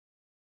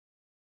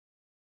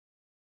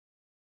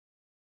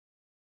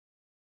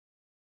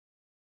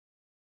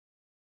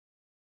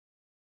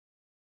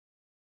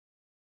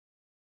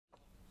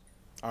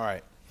All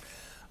right.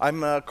 I'm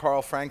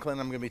Carl Franklin.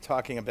 I'm going to be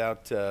talking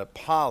about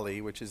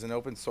Poly, which is an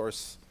open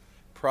source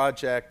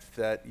project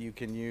that you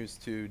can use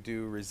to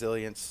do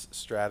resilience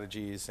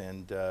strategies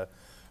and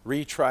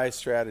retry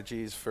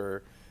strategies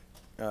for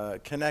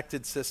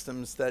connected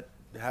systems that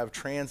have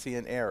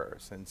transient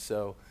errors. And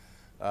so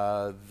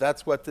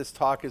that's what this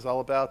talk is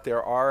all about.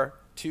 There are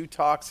 2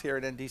 talks here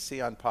at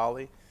NDC on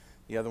Poly.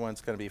 The other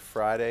one's going to be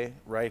Friday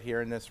right here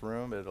in this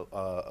room at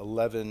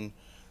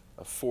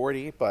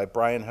 11:40 by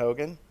Brian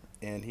Hogan,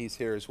 and he's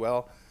here as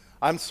well.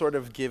 I'm sort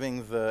of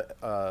giving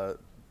the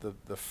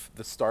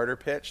starter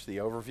pitch, the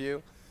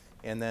overview,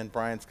 and then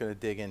Brian's going to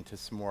dig into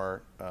some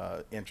more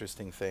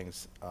interesting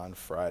things on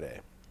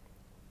Friday.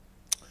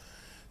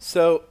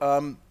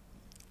 So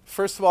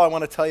first of all, I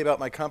want to tell you about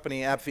my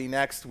company,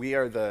 AppVNext. We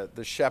are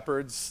the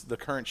shepherds, the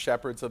current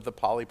shepherds of the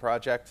Poly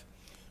project,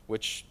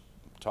 which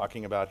I'm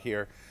talking about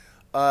here.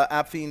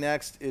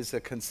 AppVNext is a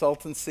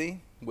consultancy,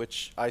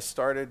 which I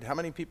started. How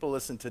many people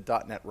listen to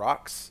 .NET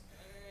Rocks?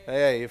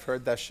 Hey, you've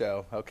heard that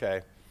show.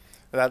 Okay.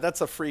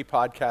 That's a free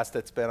podcast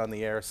that's been on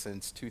the air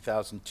since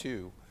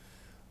 2002,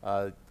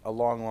 a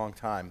long, long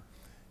time.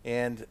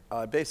 And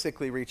I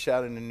basically reached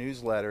out in a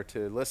newsletter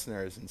to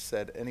listeners and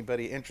said,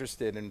 anybody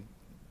interested in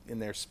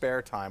their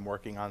spare time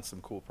working on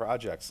some cool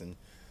projects? And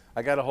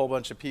I got a whole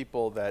bunch of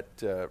people that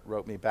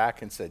wrote me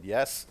back and said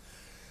yes.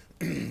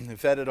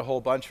 Vetted a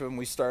whole bunch of them.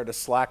 We started a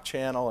Slack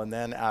channel, and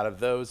then out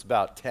of those,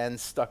 about 10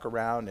 stuck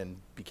around and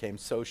became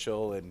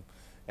social, and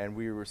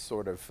we were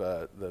sort of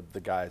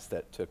the guys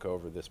that took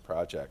over this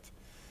project.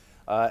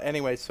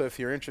 Anyway, so if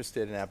you're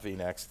interested in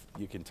AppVNext,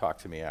 you can talk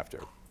to me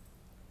after.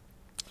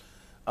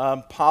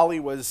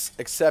 Poly was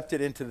accepted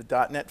into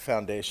the .NET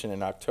Foundation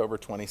in October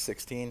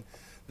 2016.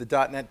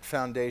 The .NET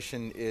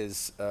Foundation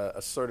is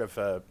a sort of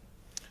a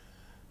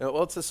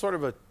it's a sort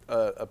of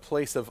a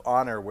place of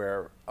honor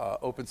where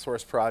open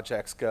source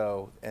projects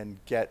go and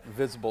get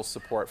visible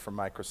support from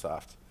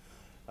Microsoft.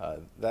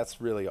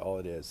 That's really all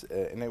it is,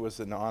 and it was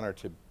an honor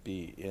to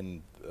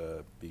be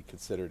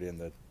considered in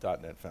the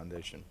 .NET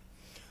Foundation.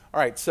 All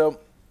right, so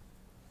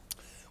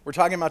we're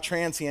talking about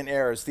transient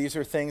errors. These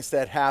are things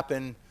that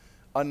happen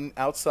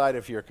outside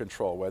of your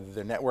control, whether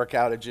they're network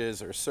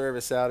outages or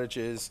service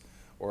outages,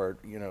 or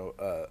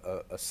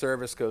a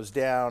service goes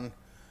down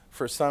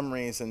for some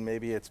reason.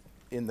 Maybe it's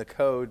in the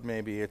code,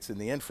 maybe it's in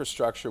the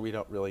infrastructure, we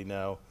don't really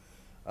know.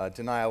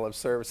 Denial of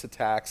service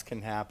attacks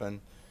can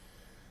happen.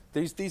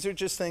 These are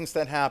just things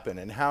that happen,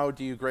 and how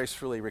do you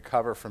gracefully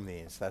recover from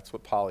these? That's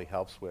what Poly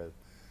helps with.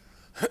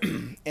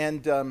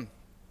 And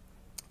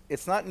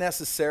it's not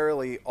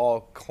necessarily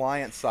all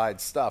client-side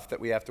stuff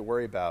that we have to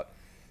worry about,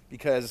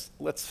 because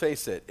let's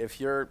face it, if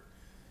you're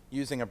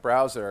using a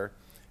browser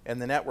and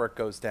the network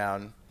goes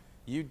down,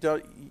 you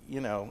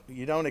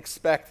don't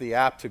expect the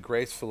app to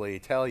gracefully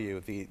tell you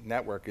the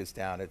network is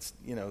down. It's,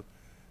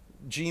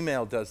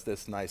 Gmail does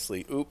this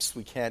nicely. Oops,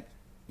 we can't,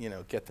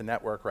 get the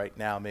network right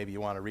now. Maybe you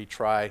want to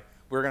retry.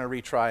 We're going to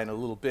retry in a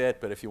little bit,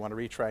 but if you want to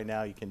retry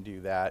now, you can do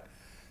that.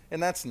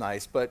 And that's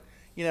nice. But,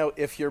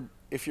 if your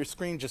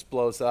screen just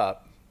blows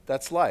up,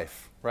 that's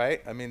life,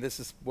 right? I mean, this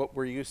is what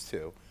we're used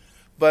to.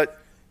 But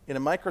in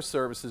a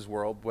microservices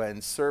world,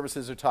 when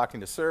services are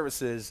talking to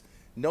services,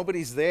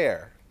 nobody's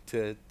there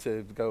to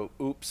go,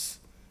 oops,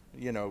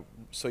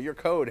 so your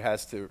code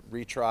has to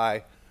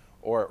retry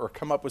or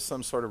come up with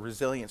some sort of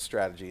resilient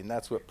strategy, and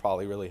that's what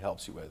Poly really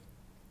helps you with.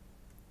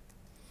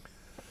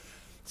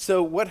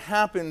 So what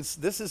happens,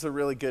 this is a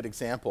really good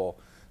example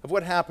of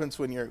what happens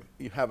when you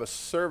have a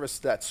service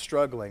that's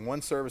struggling.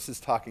 One service is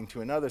talking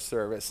to another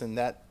service, and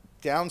that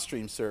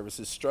downstream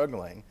service is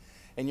struggling,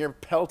 and you're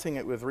pelting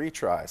it with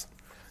retries.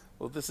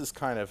 Well, this is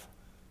kind of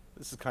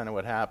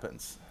what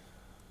happens.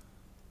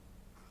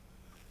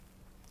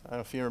 I don't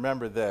know if you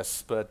remember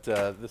this, but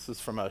this is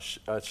from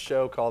a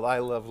show called I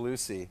Love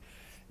Lucy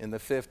in the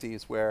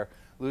 50s, where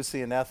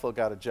Lucy and Ethel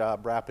got a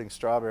job wrapping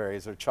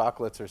strawberries or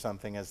chocolates or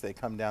something as they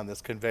come down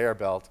this conveyor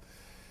belt.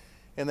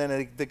 And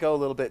then they go a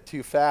little bit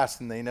too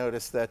fast, and they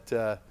notice that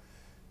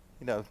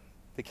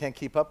they can't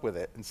keep up with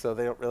it. And so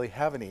they don't really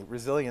have any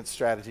resilience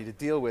strategy to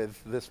deal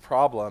with this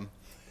problem.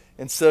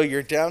 And so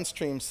your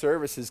downstream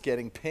service is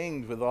getting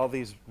pinged with all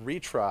these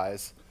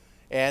retries,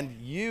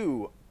 and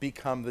you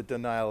become the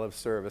denial of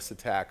service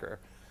attacker.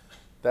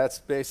 That's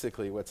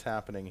basically what's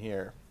happening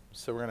here.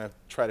 So we're going to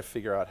try to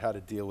figure out how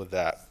to deal with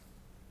that.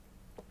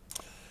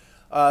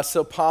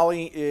 So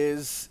Poly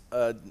is,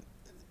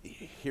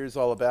 here's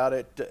all about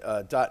it,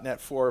 .NET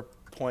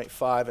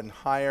 4.5 and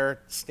higher,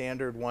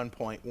 standard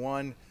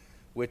 1.1,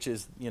 which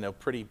is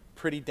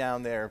pretty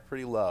down there,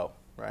 pretty low,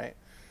 right?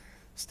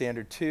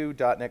 Standard 2,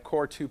 .NET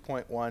Core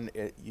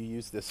 2.1, you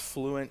use this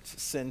fluent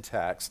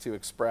syntax to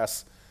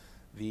express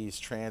these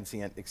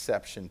transient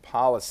exception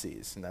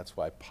policies, and that's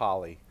why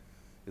Poly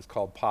is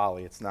called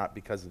Poly. It's not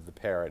because of the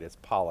parrot, it's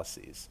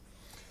policies.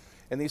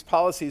 And these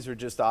policies are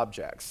just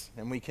objects,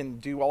 and we can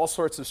do all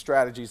sorts of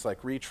strategies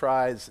like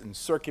retries and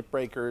circuit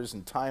breakers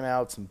and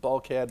timeouts and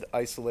bulkhead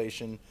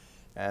isolation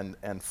and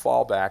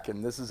fallback,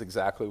 and this is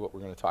exactly what we're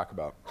going to talk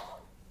about.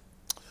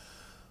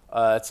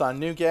 It's on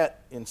NuGet,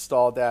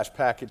 install dash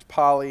package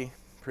poly,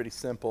 pretty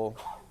simple.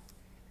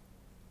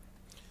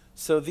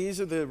 So these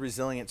are the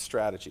resilient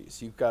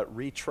strategies. You've got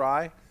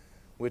retry,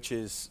 which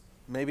is,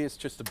 maybe it's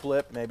just a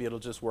blip, maybe it'll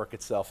just work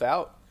itself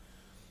out.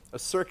 A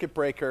circuit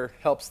breaker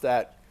helps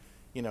that,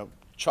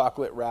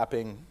 chocolate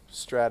wrapping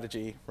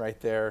strategy right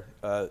there.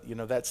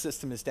 That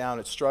system is down,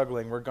 it's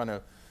struggling, we're going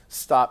to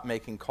stop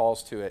making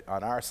calls to it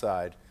on our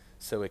side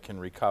so it can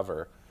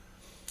recover.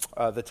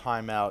 The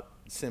timeout,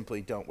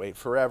 simply don't wait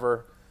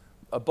forever.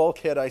 A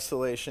bulkhead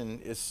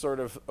isolation is sort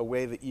of a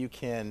way that you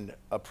can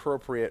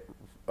appropriate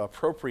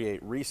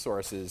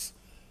resources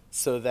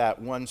so that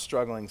one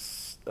struggling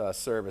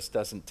service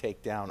doesn't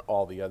take down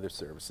all the other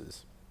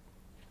services.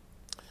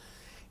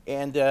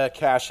 And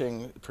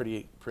caching,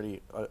 pretty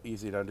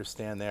easy to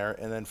understand there.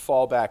 And then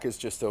fallback is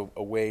just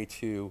a way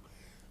to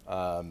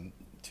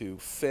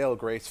fail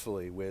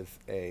gracefully with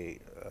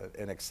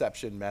an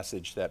exception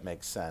message that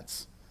makes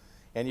sense.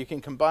 And you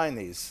can combine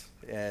these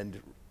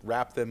and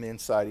wrap them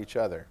inside each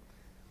other.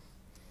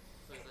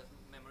 So is that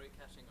memory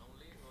caching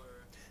only,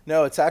 or?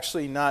 No, it's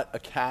actually not a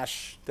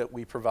cache that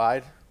we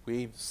provide.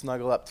 We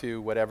snuggle up to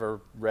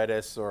whatever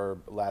Redis or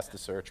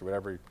Elasticsearch or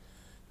whatever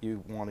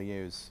you want to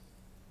use.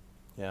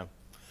 Yeah.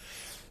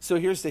 So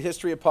here's the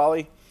history of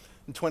Poly.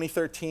 In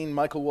 2013,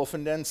 Michael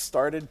Wolfenden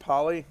started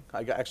Poly.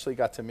 I actually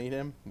got to meet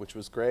him, which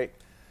was great.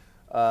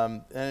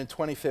 And in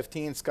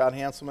 2015, Scott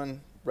Hanselman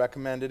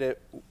recommended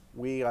it.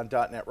 We on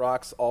 .NET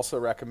Rocks also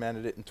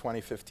recommended it in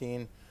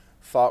 2015.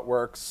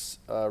 ThoughtWorks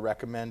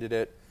recommended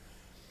it.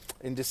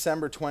 In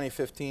December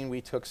 2015,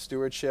 we took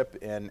stewardship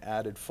and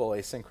added full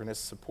asynchronous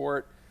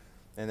support.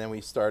 And then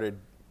we started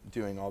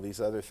doing all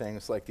these other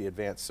things like the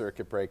advanced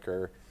circuit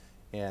breaker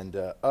and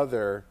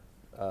other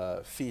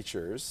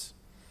features.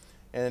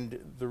 And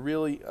the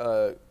really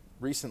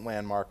recent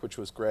landmark, which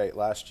was great,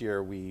 last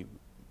year we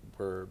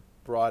were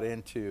brought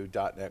into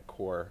 .NET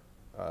Core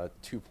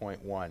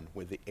 2.1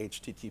 with the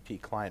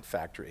HTTP client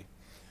factory.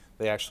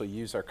 They actually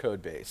use our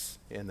code base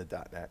in the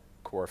 .NET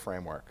Core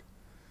framework,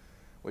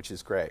 which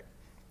is great.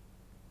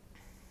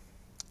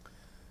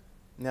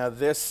 Now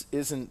these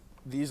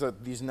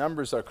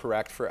numbers are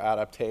correct for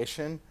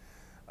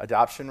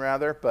adoption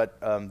rather, but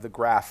the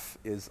graph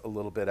is a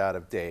little bit out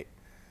of date.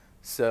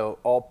 So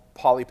all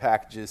Poly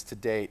packages to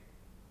date,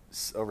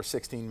 over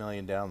 16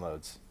 million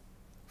downloads,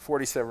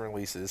 47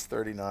 releases,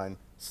 39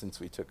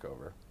 since we took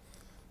over.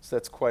 So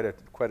that's quite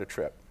a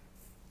trip.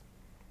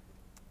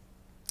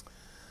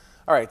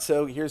 All right,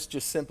 so here's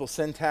just simple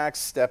syntax.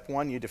 Step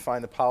one, you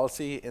define the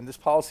policy, and this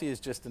policy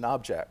is just an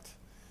object.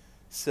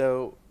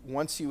 So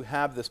once you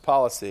have this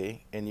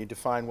policy and you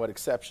define what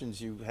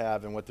exceptions you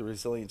have and what the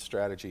resilience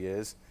strategy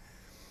is,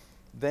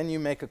 then you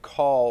make a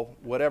call,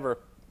 whatever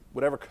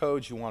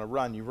code you want to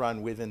run, you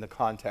run within the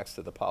context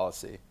of the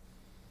policy.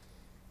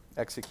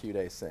 Execute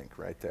async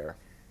right there.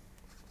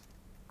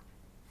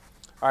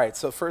 All right,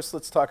 so first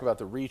let's talk about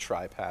the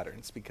retry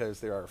patterns because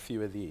there are a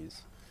few of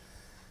these.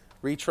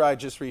 Retry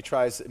just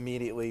retries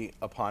immediately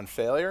upon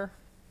failure.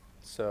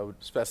 So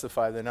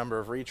specify the number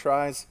of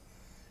retries.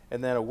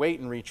 And then await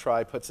and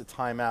retry puts a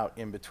timeout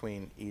in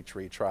between each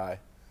retry.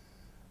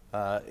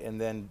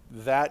 And then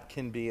that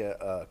can be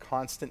a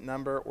constant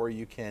number, or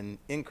you can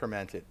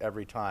increment it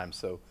every time.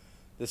 So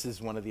this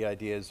is one of the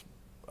ideas,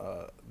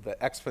 the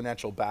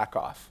exponential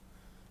backoff,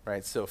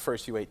 right? So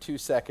first you wait 2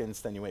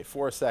 seconds, then you wait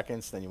 4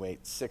 seconds, then you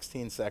wait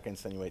 16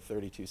 seconds, then you wait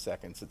 32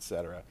 seconds,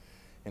 etc.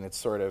 And it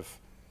sort of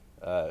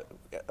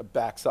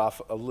backs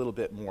off a little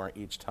bit more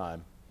each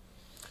time.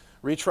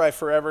 Retry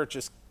forever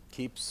just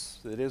keeps,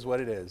 it is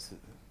what it is.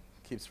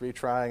 It keeps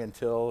retrying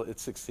until it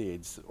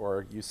succeeds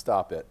or you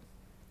stop it.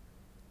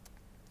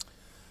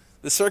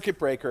 The circuit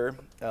breaker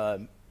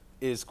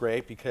is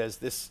great because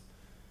this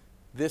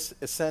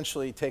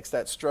essentially takes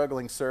that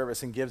struggling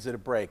service and gives it a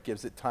break,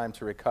 gives it time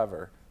to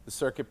recover. The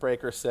circuit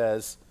breaker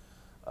says,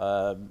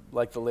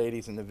 like the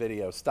ladies in the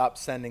video, stop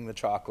sending the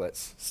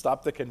chocolates,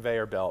 stop the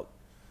conveyor belt,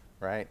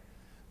 right?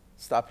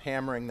 Stop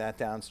hammering that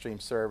downstream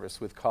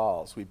service with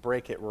calls. We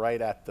break it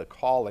right at the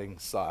calling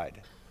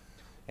side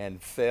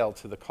and fail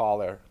to the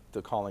caller,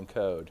 the calling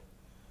code.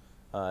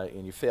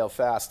 And you fail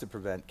fast to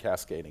prevent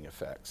cascading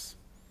effects.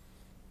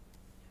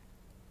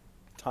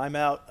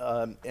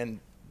 Timeout, and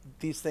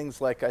these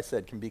things, like I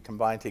said, can be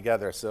combined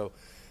together. So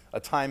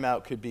a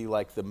timeout could be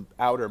like the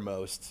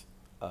outermost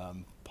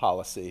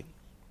policy,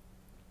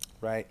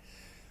 right?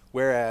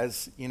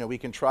 Whereas, we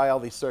can try all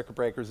these circuit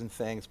breakers and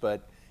things,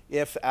 but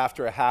if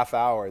after a half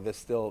hour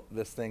this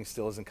thing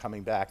still isn't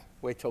coming back,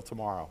 wait till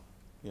tomorrow.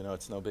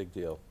 It's no big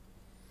deal.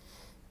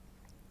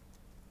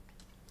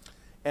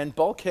 And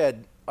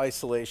bulkhead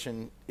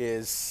isolation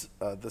is,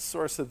 the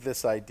source of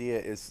this idea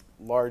is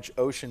large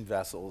ocean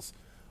vessels.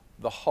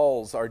 The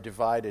hulls are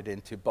divided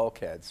into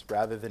bulkheads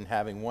rather than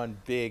having one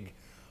big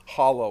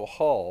hollow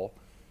hull,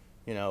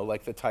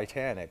 like the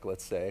Titanic,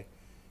 let's say.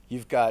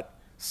 You've got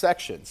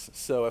sections.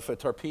 So if a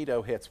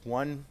torpedo hits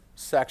one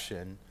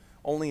section,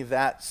 only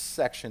that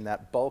section,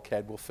 that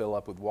bulkhead, will fill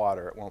up with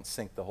water. It won't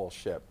sink the whole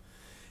ship.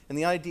 And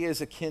the idea is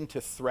akin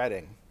to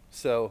threading.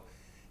 So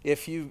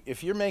if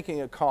you're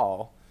making a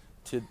call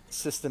to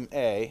system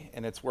A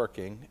and it's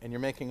working, and you're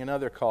making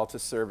another call to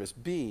service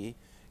B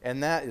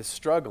and that is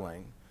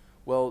struggling,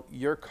 well,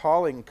 your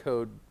calling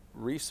code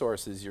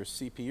resources, your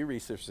CPU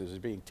resources are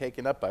being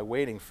taken up by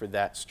waiting for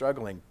that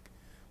struggling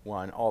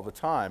one all the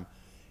time.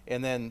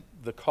 And then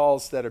the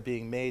calls that are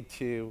being made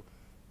to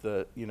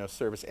the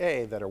service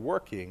A that are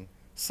working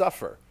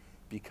suffer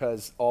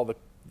because all the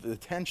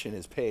attention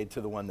is paid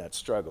to the one that's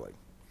struggling.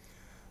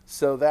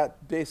 So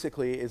that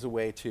basically is a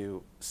way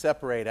to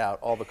separate out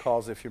all the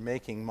calls. If you're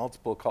making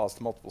multiple calls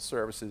to multiple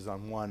services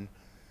on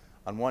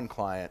one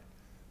client,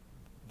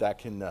 that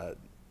can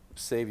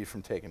save you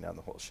from taking down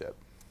the whole ship.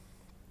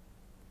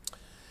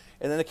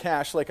 And then the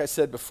cache, like I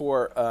said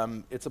before,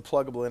 it's a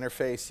pluggable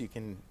interface. You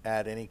can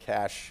add any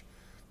cache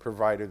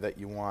provider that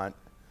you want.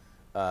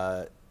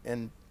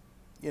 And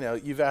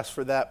you've asked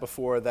for that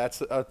before.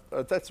 That's a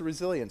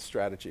resilience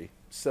strategy.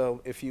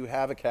 So if you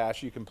have a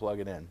cache, you can plug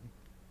it in.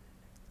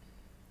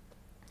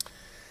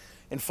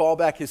 And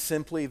fallback is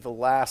simply the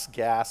last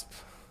gasp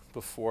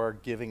before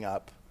giving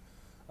up.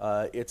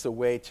 It's a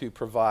way to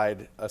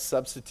provide a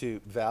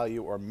substitute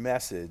value or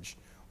message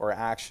or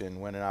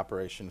action when an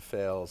operation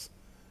fails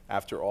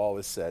after all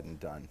is said and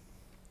done.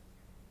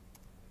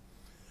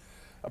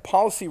 A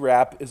policy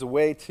wrap is a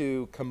way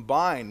to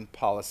combine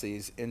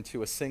policies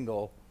into a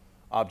single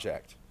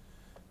object.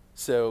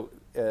 So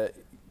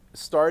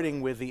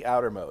starting with the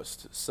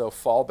outermost. So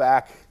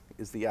fallback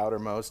is the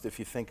outermost if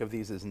you think of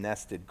these as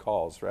nested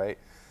calls, right?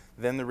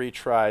 Then the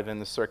retry, then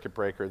the circuit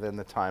breaker, then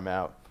the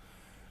timeout.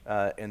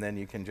 And then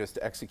you can just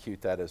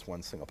execute that as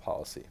one single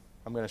policy.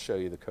 I'm going to show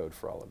you the code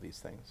for all of these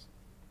things.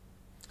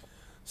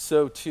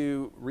 So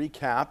to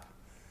recap,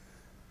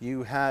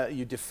 you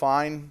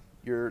define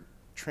your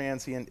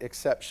transient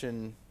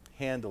exception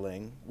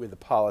handling with a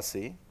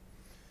policy.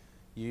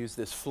 You use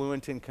this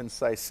fluent and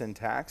concise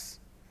syntax.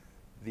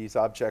 These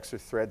objects are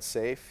thread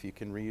safe. You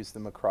can reuse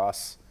them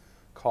across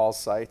call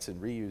sites and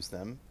reuse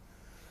them.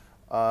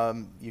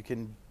 You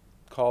can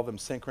call them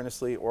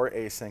synchronously or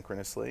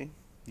asynchronously.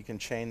 You can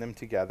chain them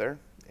together,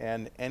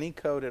 and any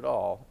code at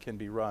all can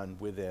be run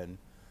within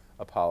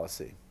a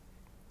policy.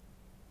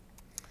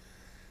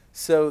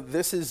 So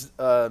this is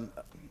a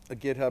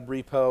GitHub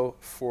repo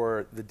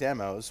for the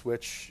demos,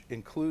 which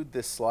include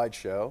this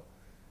slideshow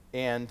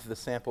and the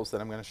samples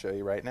that I'm going to show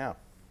you right now.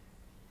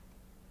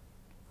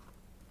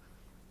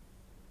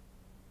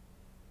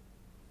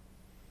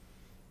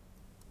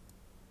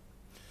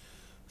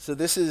 So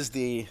this is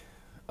the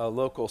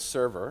local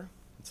server.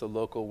 It's a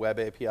local web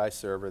API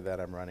server that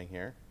I'm running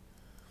here.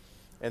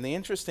 And the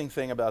interesting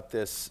thing about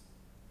this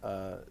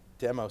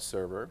demo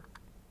server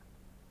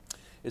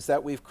is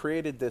that we've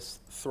created this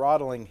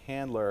throttling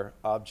handler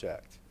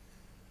object.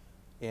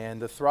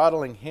 And the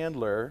throttling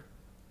handler,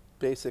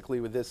 basically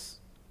with this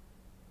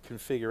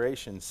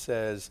configuration,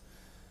 says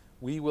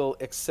we will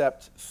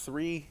accept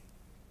 3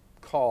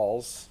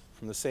 calls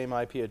from the same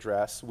IP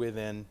address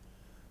within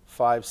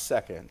 5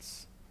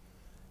 seconds.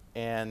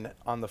 And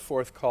on the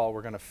 4th call,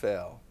 we're going to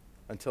fail.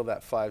 Until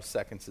that 5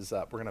 seconds is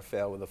up, we're going to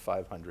fail with a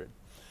 500.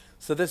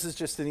 So this is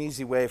just an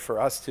easy way for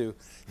us to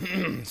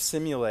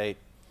simulate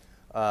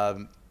a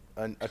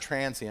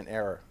transient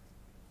error,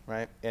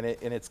 right? And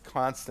it's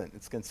constant,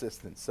 it's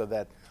consistent, so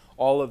that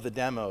all of the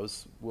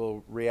demos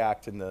will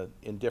react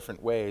in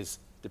different ways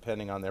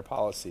depending on their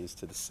policies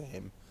to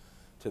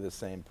the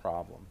same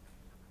problem.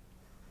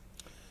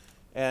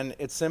 And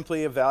it's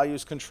simply a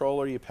values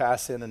controller. You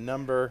pass in a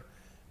number,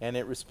 and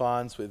it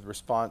responds with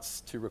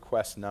response to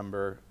request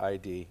number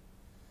ID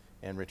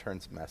and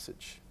returns a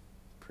message.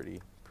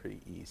 Pretty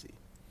easy.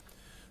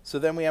 So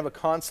then we have a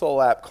console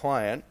app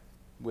client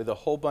with a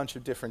whole bunch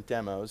of different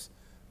demos.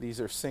 These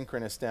are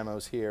synchronous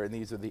demos here, and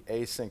these are the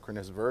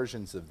asynchronous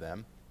versions of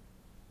them.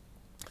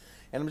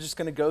 And I'm just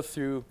going to go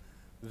through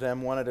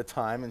them one at a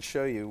time and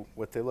show you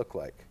what they look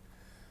like.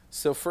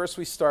 So first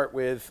we start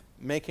with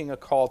making a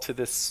call to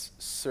this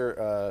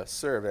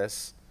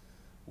service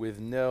with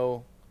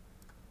no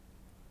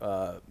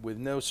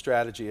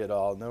strategy at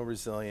all, no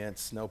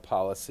resilience, no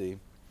policy.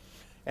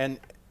 And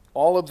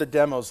all of the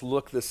demos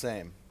look the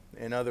same.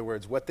 In other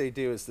words, what they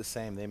do is the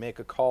same. They make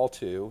a call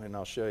to, and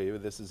I'll show you,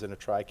 this is in a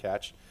try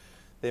catch.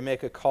 They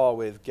make a call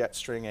with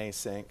getString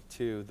async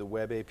to the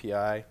web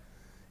API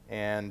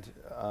and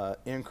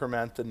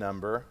increment the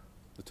number,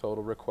 the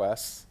total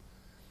requests.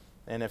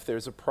 And if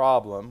there's a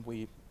problem,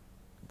 we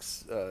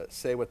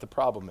say what the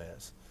problem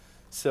is.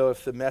 So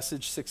if the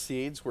message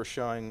succeeds, we're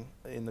showing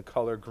in the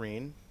color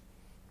green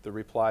the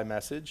reply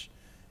message.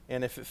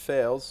 And if it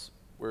fails,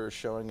 we're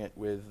showing it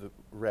with the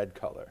red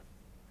color.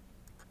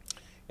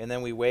 And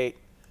then we wait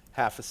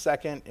half a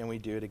second and we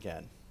do it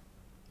again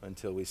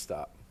until we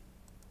stop.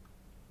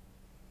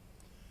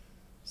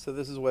 So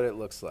this is what it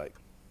looks like.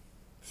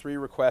 3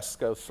 requests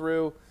go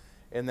through,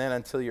 and then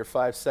until your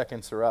 5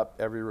 seconds are up,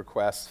 every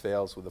request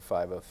fails with a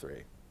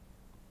 503.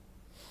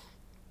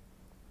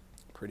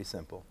 Pretty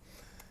simple.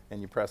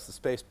 And you press the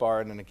space bar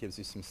and then it gives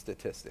you some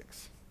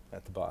statistics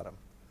at the bottom.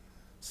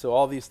 So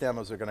all these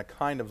demos are going to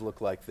kind of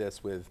look like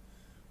this with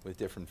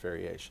different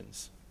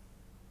variations.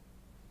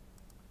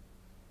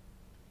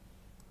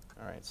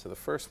 All right, so the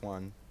first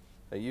one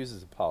that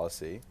uses a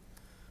policy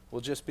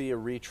will just be a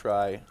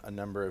retry a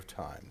number of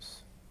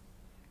times.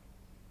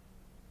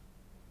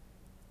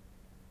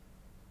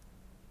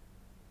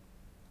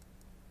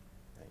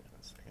 Hang on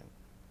a second.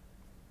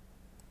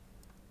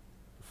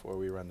 Before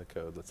we run the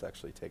code, let's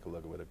actually take a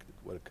look at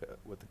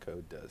what the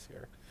code does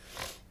here.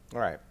 All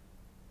right.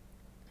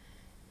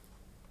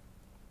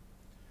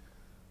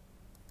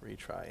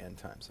 Retry n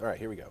times. All right,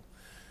 here we go.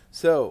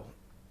 So,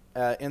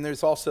 and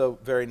there's also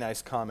very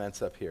nice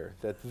comments up here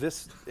that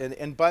this,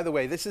 and by the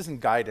way, this isn't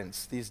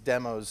guidance. These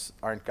demos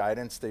aren't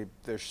guidance.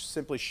 They're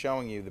simply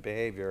showing you the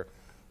behavior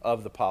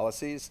of the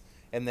policies.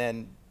 And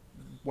then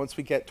once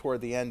we get toward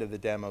the end of the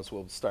demos,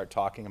 we'll start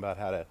talking about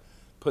how to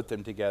put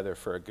them together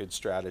for a good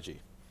strategy.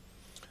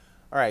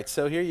 All right,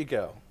 so here you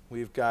go.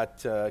 We've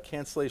got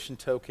cancellation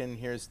token.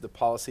 Here's the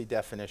policy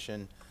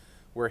definition.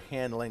 We're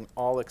handling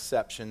all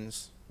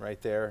exceptions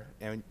right there,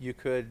 and you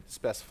could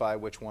specify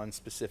which one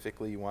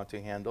specifically you want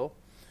to handle.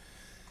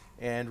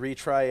 And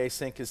retry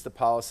async is the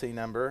policy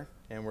number,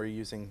 and we're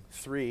using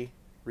 3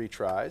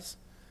 retries.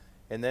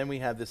 And then we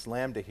have this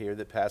lambda here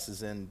that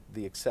passes in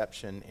the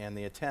exception and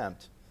the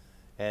attempt.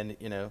 And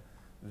you know,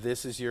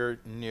 this is your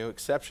new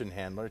exception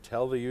handler.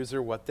 Tell the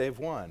user what they've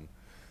won.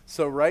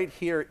 So right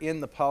here in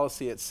the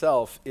policy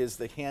itself is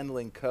the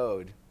handling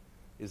code,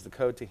 is the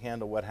code to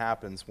handle what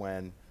happens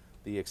when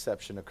the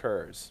exception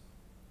occurs.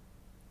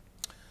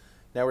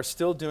 Now we're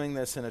still doing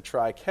this in a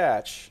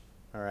try-catch,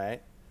 all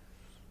right?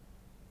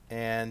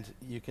 And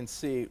you can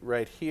see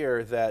right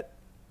here that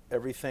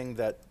everything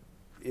that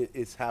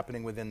is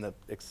happening within the,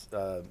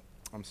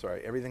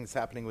 everything that's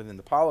happening within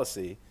the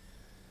policy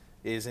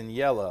is in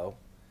yellow,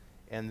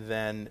 and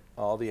then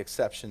all the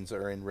exceptions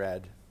are in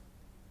red.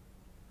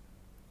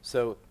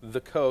 So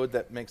the code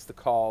that makes the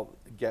call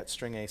get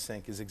string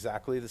async is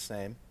exactly the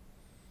same,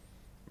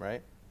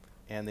 right?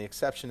 And the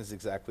exception is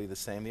exactly the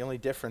same. The only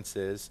difference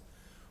is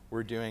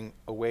we're doing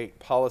await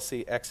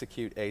policy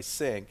execute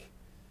async,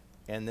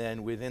 and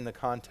then within the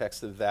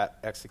context of that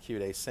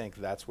execute async,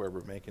 that's where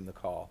we're making the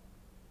call.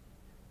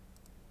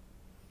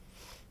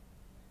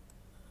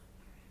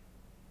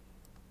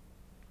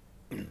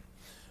 All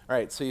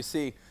right, so you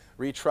see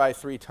retry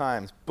 3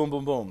 times, boom,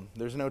 boom, boom.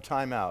 There's no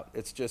timeout.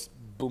 It's just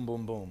boom,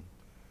 boom, boom,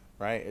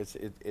 right?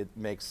 It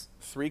makes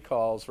 3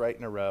 calls right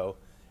in a row,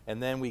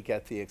 and then we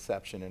get the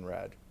exception in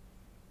red.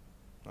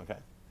 Okay,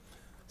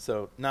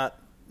 so not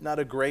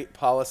a great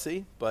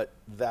policy, but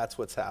that's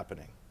what's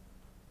happening.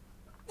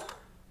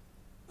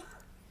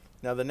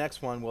 Now the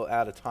next one, we'll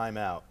add a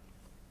timeout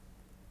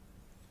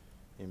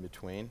in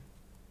between.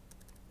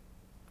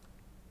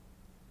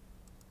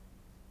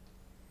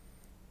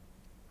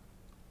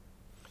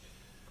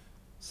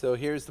 So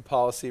here's the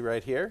policy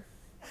right here.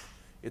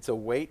 It's a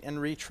wait and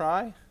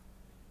retry,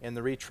 and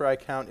the retry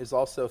count is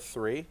also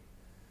 3.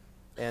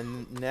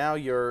 And now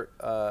your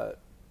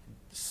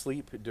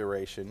sleep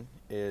duration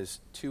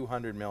is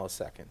 200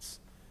 milliseconds.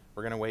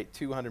 We're going to wait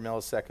 200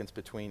 milliseconds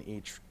between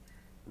each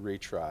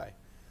retry.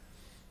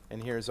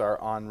 And here's our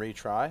on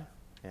retry,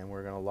 and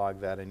we're going to log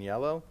that in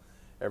yellow.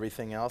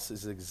 Everything else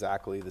is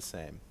exactly the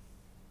same.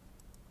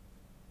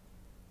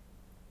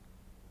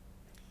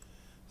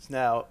 So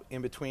now,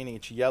 in between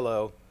each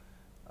yellow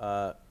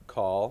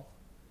call,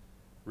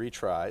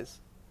 retries,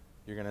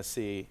 you're going to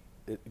see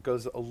it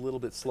goes a little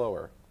bit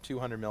slower,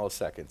 200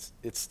 milliseconds.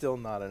 It's still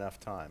not enough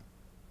time,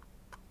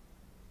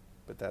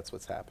 but that's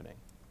what's happening.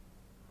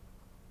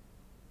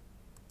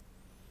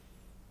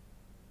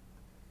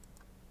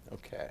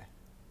 Okay.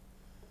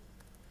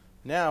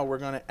 Now we're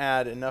going to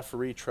add enough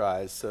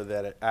retries so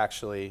that it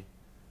actually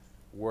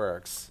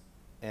works.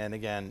 And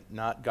again,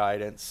 not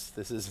guidance.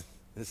 This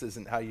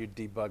isn't how you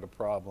debug a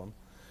problem.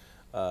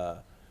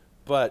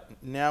 But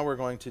now we're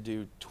going to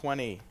do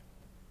 20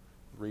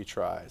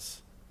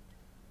 retries.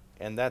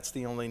 And that's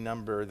the only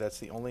number, that's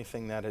the only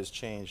thing that has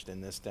changed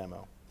in this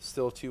demo.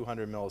 Still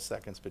 200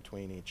 milliseconds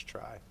between each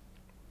try.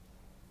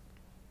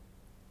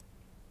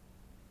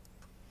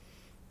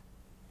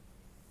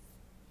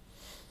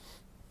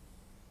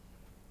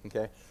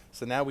 Okay,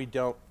 so now we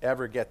don't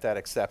ever get that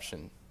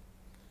exception.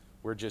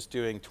 We're just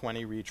doing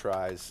 20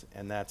 retries,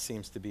 and that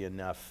seems to be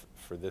enough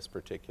for this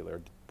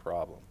particular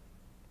problem.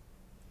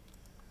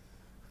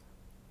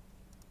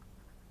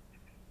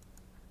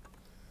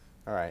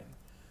 All right.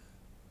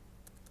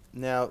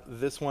 Now,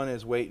 this one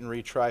is wait and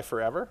retry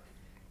forever.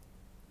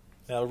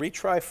 Now,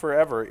 retry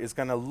forever is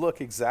going to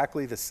look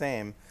exactly the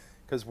same,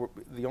 because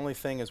the only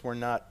thing is we're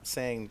not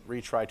saying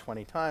retry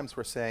 20 times.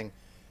 We're saying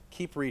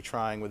keep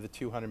retrying with a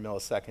 200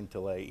 millisecond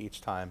delay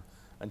each time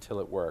until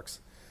it works.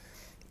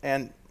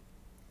 And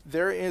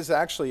there is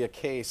actually a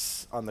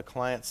case on the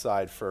client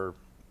side for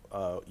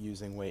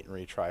using wait and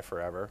retry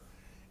forever,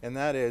 and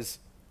that is,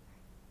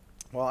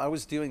 well, I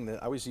was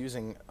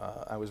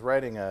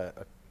writing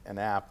an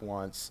app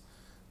once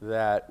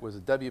that was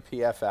a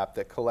WPF app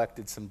that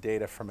collected some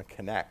data from a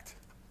Connect,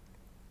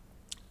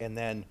 and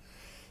then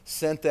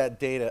sent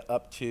that data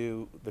up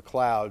to the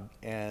cloud,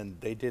 and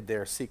they did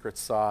their secret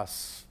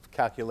sauce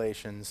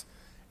calculations,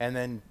 and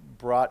then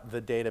brought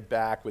the data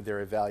back with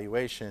their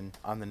evaluation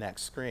on the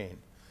next screen.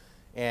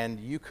 And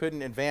you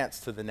couldn't advance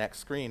to the next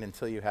screen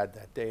until you had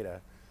that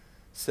data.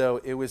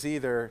 So it was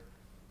either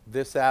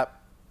this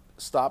app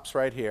stops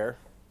right here,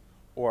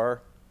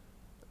 or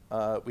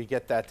we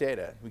get that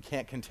data. We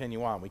can't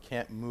continue on. We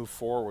can't move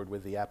forward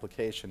with the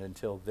application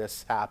until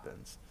this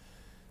happens.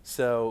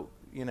 So,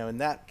 you know, in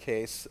that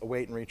case, a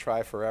wait and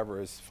retry forever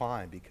is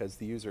fine, because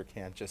the user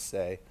can't just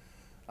say,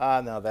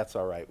 no, that's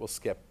all right, we'll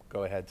skip,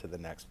 go ahead to the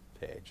next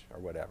page or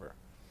whatever.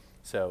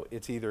 So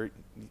it's either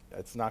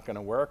it's not going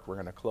to work, we're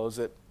going to close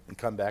it and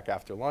come back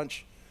after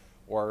lunch,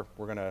 or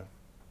we're going to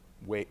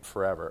wait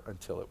forever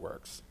until it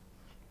works.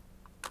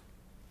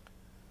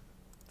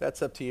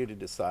 That's up to you to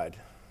decide.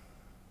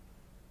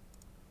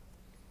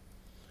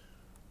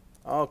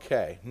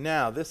 Okay,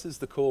 now this is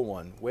the cool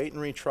one. Wait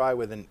and retry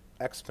with an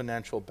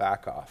exponential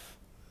backoff.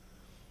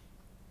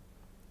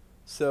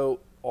 So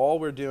all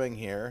we're doing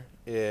here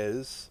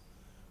is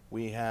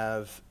we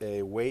have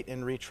a wait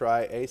and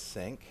retry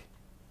async,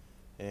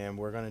 and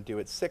we're going to do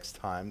it 6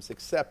 times,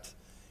 except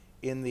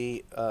in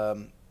the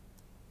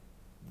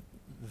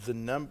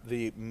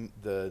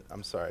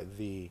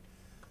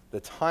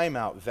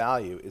timeout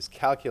value is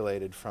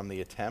calculated from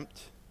the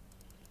attempt,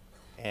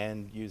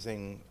 and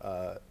using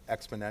an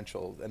exponent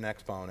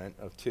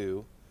of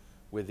 2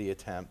 with the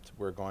attempt,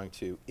 we're going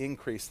to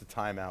increase the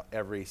timeout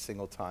every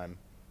single time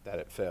that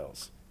it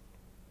fails.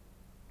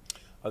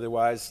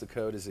 Otherwise, the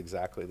code is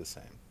exactly the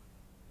same.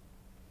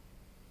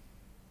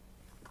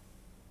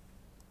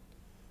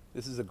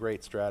 This is a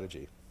great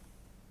strategy.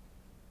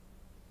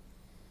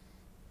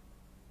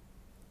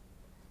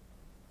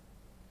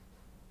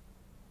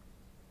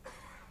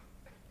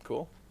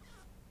 Cool?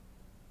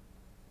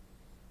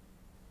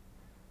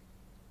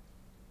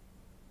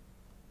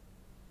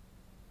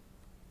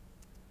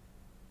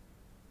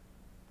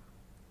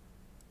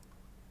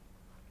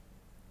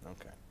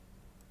 Okay.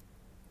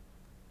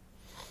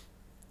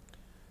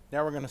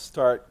 Now we're going to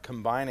start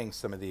combining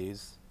some of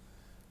these.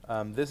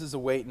 This is a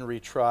wait and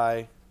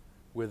retry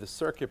with a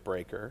circuit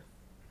breaker.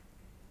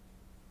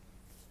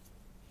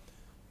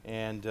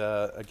 And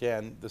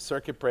again, the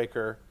circuit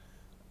breaker,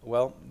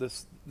 well, the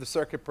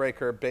circuit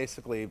breaker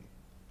basically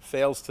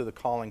fails to the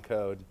calling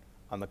code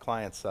on the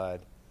client side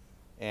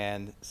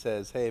and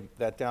says, hey,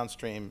 that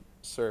downstream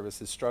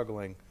service is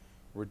struggling.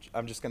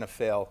 I'm just going to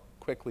fail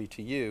quickly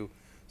to you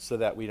so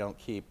that we don't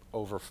keep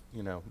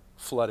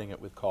flooding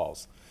it with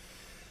calls.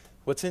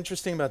 What's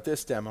interesting about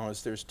this demo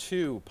is there's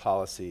 2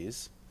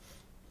 policies.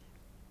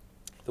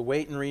 The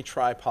wait and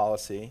retry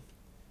policy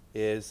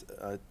is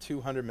a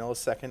 200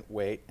 millisecond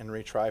wait and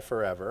retry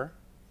forever.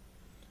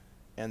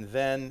 And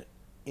then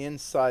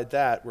inside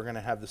that, we're going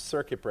to have the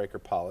circuit breaker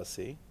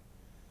policy,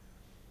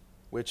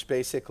 which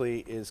basically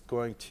is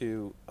going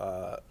to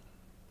we're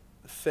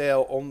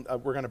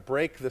going to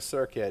break the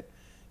circuit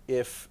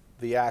if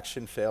the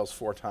action fails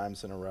 4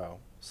 times in a row.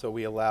 So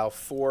we allow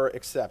 4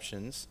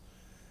 exceptions.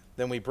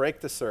 Then we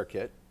break the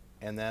circuit,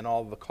 and then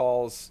all the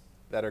calls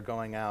that are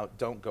going out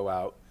don't go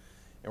out.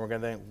 And we're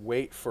going to then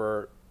wait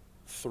for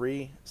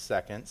 3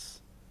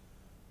 seconds,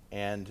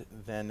 and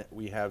then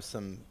we have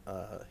some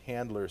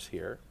handlers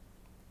here.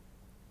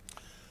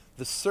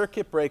 The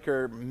circuit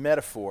breaker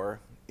metaphor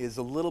is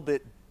a little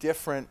bit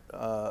different,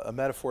 a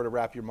metaphor to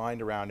wrap your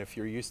mind around if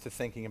you're used to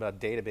thinking about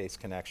database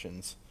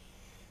connections.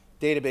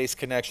 Database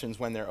connections,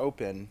 when they're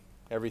open,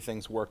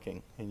 everything's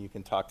working, and you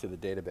can talk to the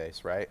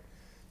database, right?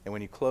 And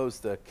when you close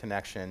the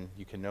connection,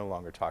 you can no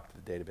longer talk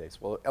to the database.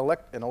 Well,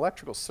 an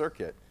electrical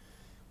circuit,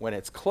 when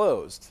it's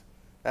closed,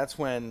 that's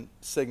when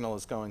signal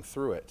is going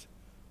through it.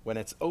 When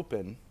it's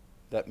open,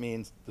 that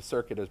means the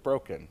circuit is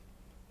broken,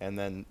 and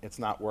then it's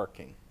not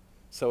working.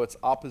 So it's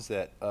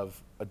opposite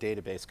of a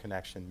database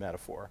connection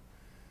metaphor.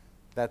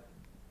 That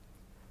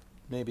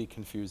may be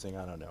confusing,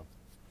 I don't know.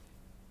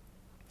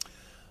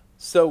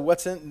 So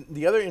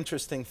the other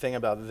interesting thing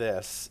about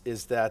this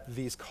is that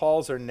these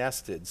calls are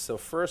nested. So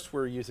first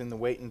we're using the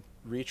wait and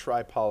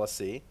retry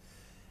policy,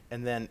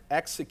 and then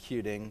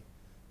executing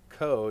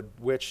code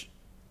which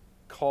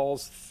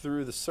calls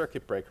through the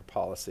circuit breaker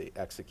policy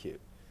execute.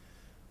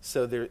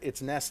 So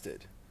it's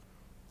nested.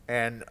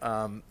 And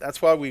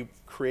that's why we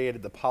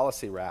created the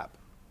policy wrap,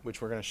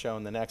 which we're going to show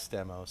in the next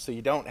demo. So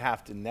you don't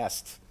have to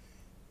nest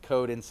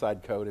code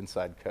inside code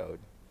inside code.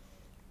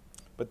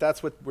 But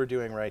that's what we're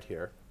doing right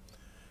here.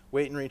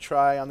 Wait and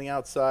retry on the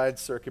outside,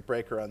 circuit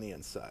breaker on the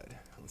inside.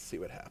 Let's see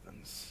what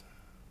happens.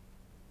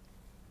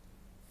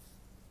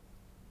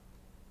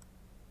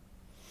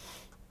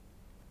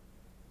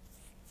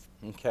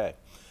 Okay,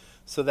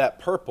 so that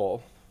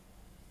purple,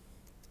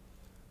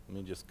 let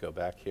me just go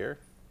back here.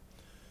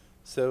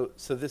 So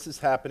this is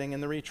happening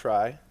in the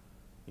retry.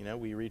 You know,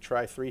 we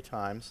retry 3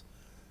 times.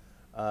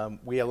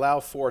 We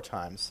allow 4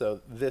 times, so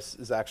this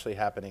is actually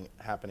happening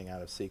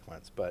out of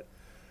sequence. But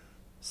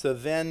so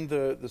then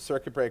the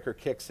circuit breaker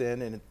kicks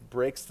in and it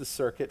breaks the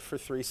circuit for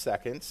 3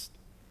 seconds.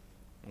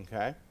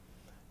 Okay,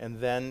 and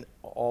then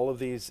all of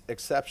these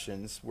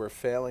exceptions were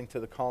failing to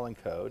the calling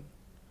code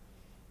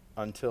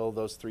until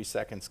those 3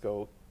 seconds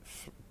go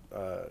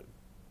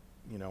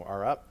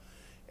are up.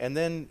 And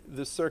then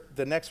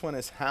the next one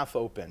is half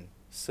open.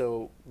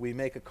 So we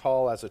make a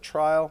call as a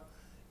trial,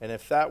 and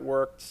if that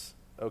works,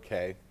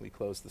 okay, we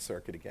close the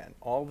circuit again.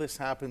 All this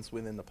happens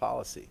within the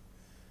policy.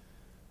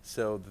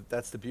 So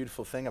that's the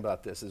beautiful thing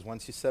about this, is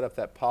once you set up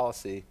that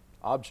policy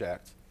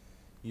object,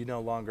 you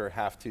no longer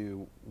have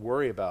to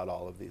worry about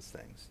all of these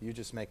things. You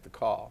just make the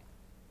call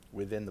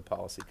within the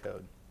policy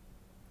code.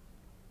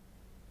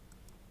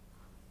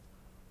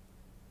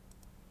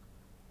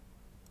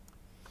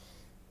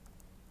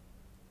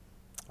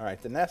 All right,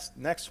 the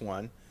next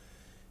one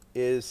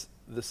is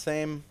the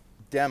same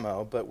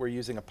demo, but we're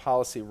using a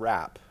policy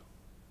wrap.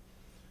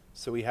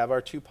 So we have our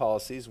two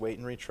policies, wait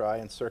and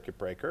retry and circuit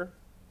breaker.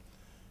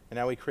 And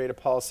now we create a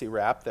policy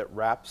wrap that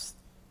wraps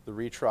the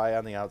retry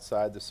on the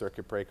outside, the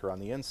circuit breaker on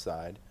the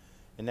inside.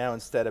 And now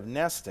instead of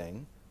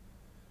nesting,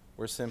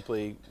 we're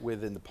simply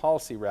within the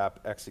policy wrap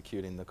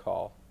executing the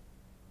call.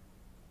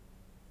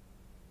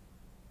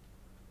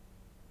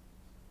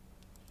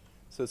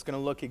 So it's going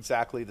to look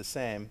exactly the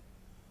same.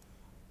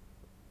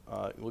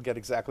 We'll get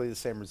exactly the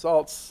same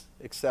results,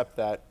 except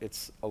that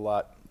it's a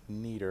lot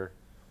neater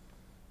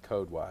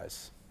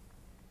code-wise.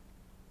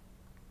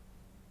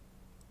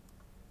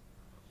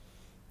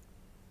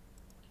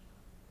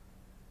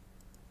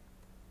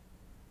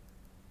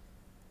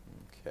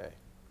 Okay.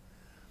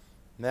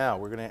 Now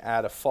we're going to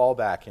add a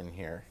fallback in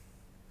here.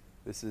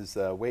 This is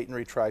a wait and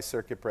retry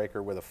circuit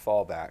breaker with a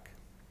fallback.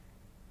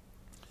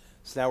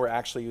 So now we're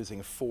actually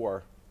using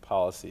 4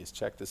 policies.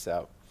 Check this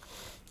out.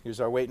 Here's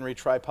our wait and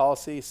retry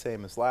policy,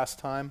 same as last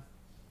time.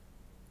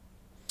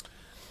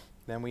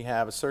 Then we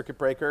have a circuit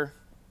breaker,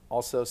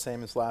 also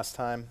same as last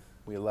time.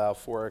 We allow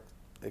 4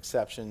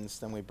 exceptions,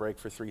 then we break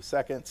for 3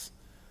 seconds.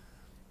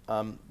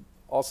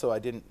 Also, I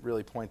didn't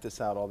really point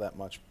this out all that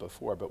much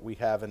before, but we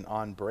have an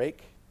on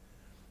break,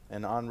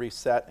 an on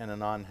reset, and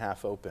an on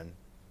half open.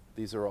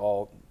 These are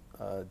all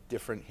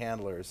different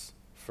handlers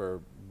for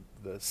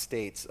the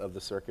states of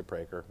the circuit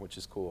breaker, which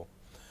is cool.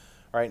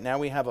 All right, now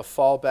we have a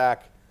fallback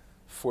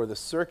for the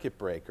circuit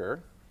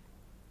breaker,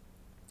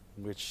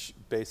 which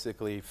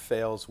basically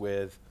fails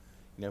with,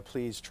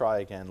 please try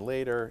again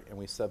later, and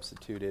we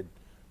substituted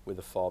with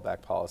a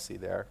fallback policy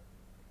there.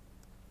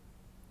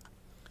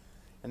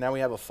 And now we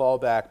have a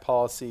fallback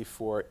policy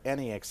for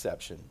any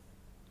exception,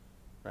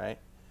 right?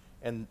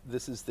 And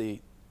this is the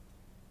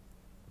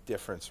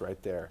difference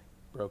right there.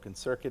 Broken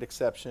circuit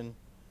exception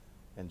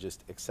and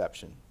just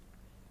exception.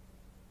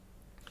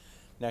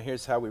 Now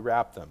here's how we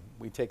wrap them.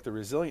 We take the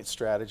resilience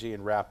strategy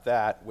and wrap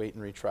that, wait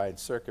and retry and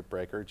circuit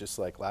breaker, just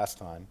like last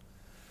time.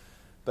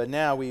 But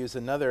now we use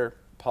another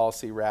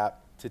policy wrap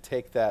to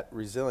take that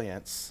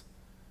resilience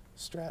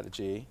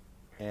strategy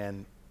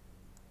and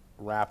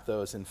wrap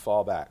those in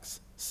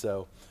fallbacks.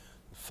 So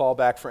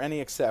fallback for any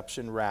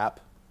exception wrap,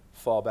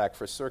 fallback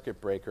for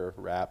circuit breaker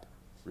wrap,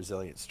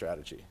 resilience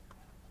strategy.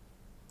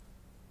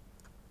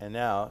 And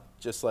now,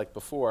 just like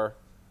before,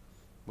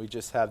 we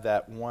just have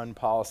that one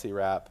policy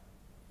wrap.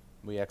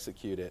 We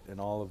execute it, and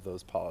all of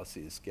those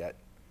policies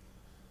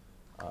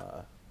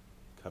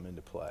come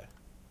into play.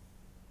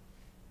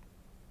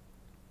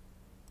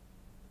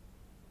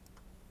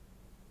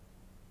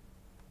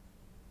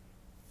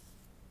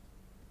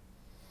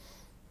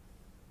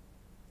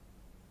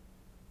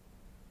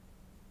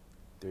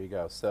 There you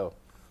go. So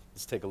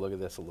let's take a look at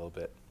this a little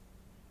bit.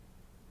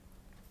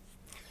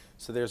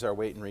 So there's our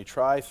wait and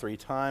retry 3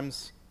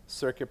 times.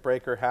 Circuit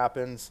breaker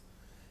happens.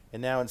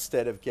 And now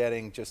instead of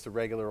getting just a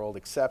regular old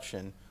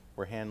exception,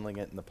 we're handling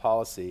it in the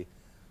policy.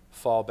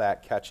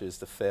 Fallback catches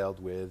the failed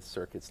with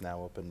circuits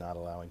now open, not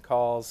allowing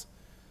calls.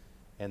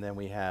 And then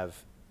we have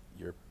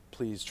your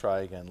please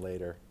try again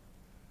later.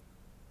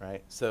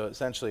 Right? So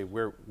essentially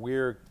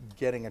we're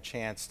getting a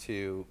chance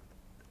to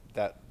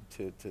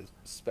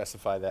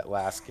specify that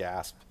last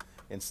gasp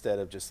instead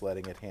of just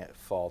letting it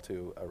fall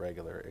to a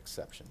regular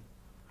exception.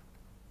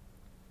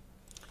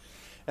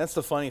 That's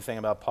the funny thing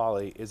about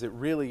Poly, is it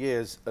really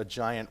is a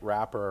giant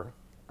wrapper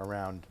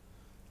around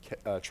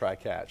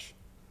try-catch.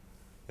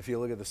 If you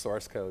look at the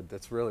source code,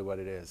 that's really what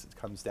it is. It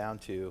comes down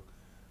to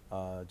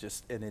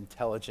just an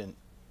intelligent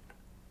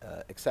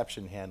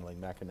exception handling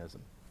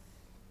mechanism.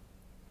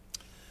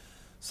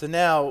 So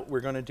now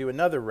we're going to do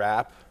another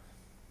wrap.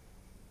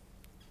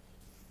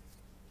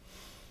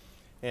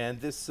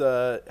 And this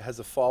has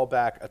a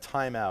fallback, a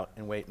timeout,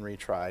 and wait and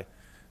retry.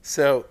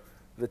 So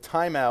the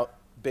timeout,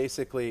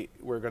 basically,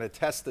 we're going to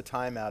test the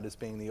timeout as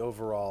being the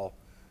overall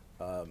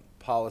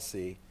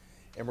policy.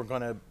 And we're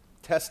going to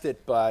test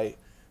it by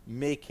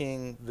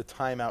making the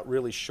timeout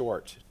really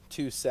short,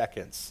 2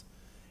 seconds.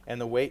 And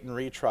the wait and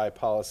retry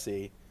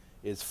policy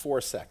is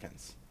 4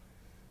 seconds.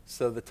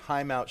 So the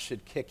timeout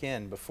should kick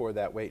in before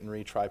that wait and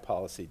retry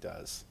policy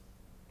does.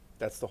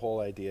 That's the whole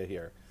idea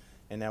here.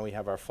 And now we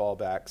have our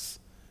fallbacks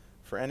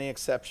for any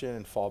exception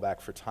and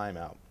fallback for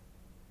timeout.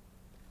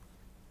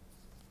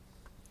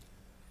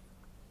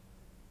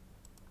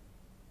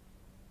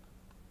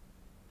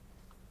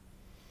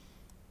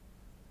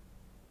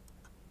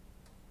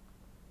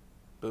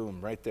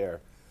 Boom, right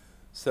there.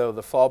 So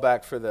the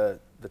fallback for the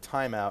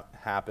timeout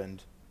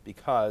happened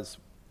because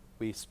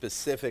We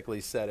specifically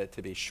set it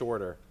to be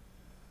shorter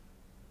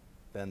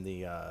than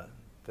the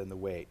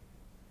wait.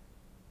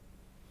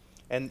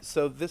 And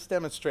so this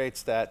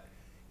demonstrates that,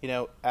 you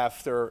know,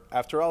 after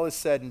all is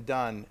said and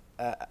done,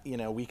 you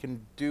know, we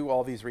can do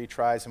all these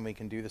retries and we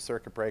can do the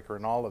circuit breaker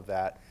and all of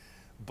that,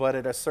 but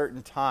at a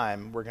certain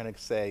time, we're going to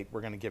say,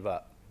 we're going to give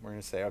up. We're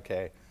going to say,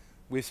 okay,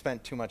 we've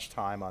spent too much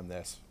time on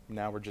this.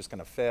 Now we're just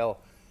going to fail.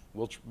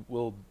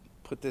 We'll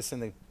put this in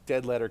the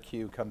dead letter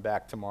queue, come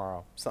back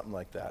tomorrow, something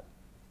like that,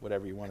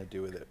 whatever you want to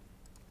do with it.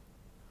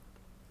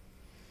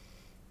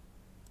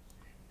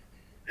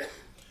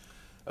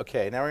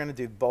 Okay, now we're going to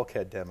do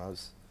bulkhead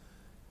demos.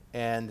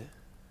 And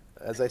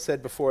as I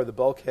said before, the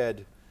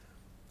bulkhead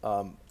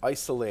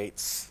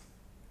isolates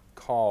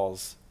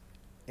calls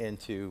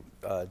into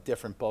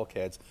different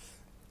bulkheads.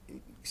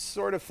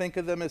 Sort of think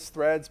of them as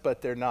threads,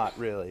 but they're not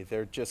really.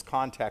 They're just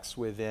contexts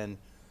within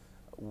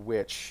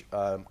which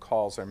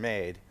calls are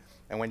made.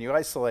 And when you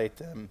isolate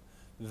them,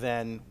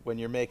 then when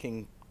you're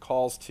making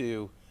calls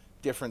to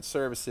different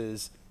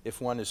services, if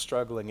one is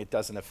struggling, it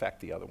doesn't affect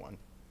the other one.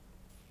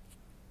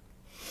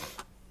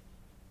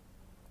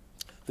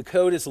 The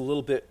code is a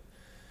little bit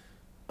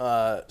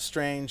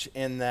strange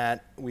in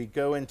that we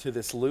go into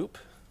this loop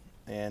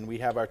and we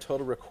have our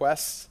total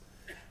requests,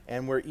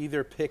 and we're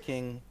either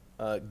picking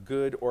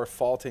good or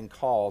faulting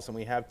calls, and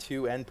we have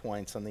two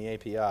endpoints on the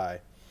API.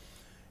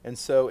 And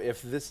so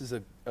if this is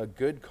a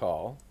good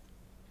call,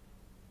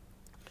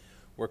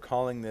 we're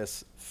calling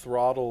this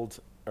throttled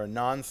or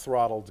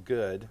non-throttled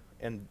good,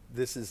 and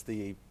this is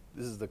the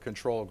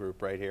control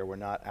group right here. We're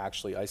not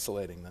actually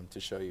isolating them to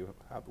show you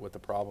what the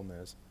problem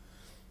is.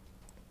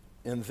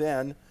 And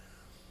then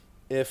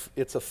if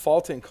it's a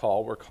faulting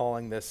call, we're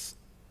calling this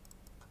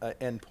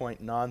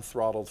endpoint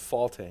non-throttled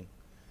faulting.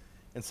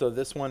 And so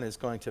this one is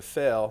going to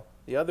fail.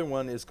 The other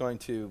one is going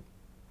to,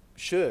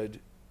 should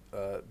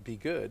be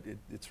good.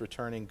 It's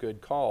returning good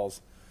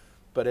calls.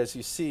 But as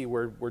you see,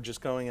 we're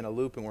just going in a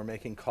loop and we're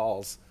making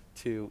calls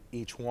to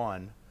each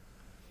one.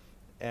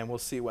 And we'll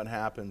see what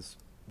happens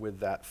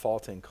with that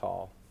faulting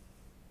call.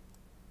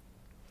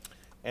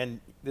 And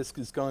this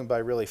is going by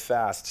really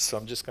fast, so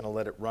I'm just going to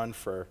let it run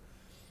for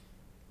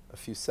a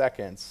few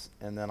seconds,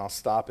 and then I'll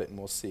stop it and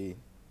we'll see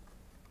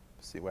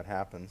what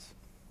happens.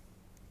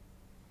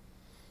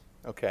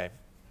 Okay.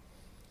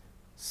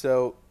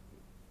 So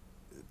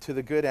to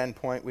the good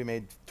endpoint, we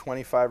made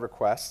 25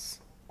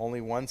 requests.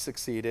 Only one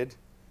succeeded.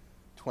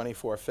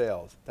 24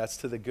 failed. That's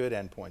to the good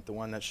endpoint, the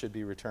one that should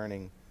be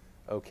returning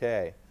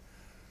okay.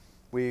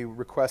 We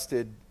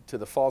requested to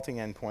the faulting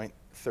endpoint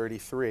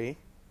 33.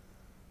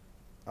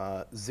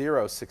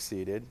 0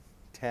 succeeded.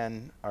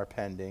 10 are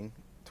pending.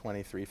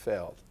 23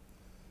 failed.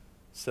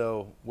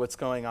 So what's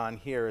going on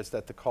here is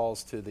that the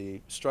calls to the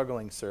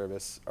struggling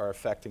service are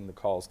affecting the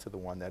calls to the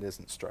one that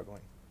isn't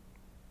struggling.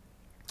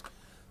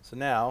 So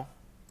now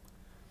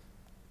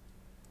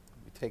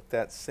we take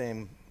that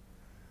same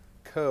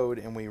code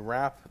and we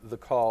wrap the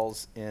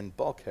calls in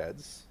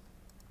bulkheads,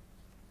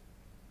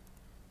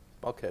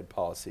 bulkhead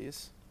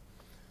policies,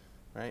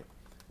 right?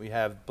 We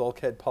have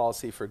bulkhead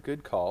policy for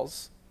good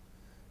calls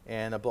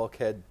and a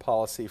bulkhead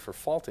policy for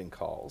faulting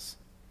calls.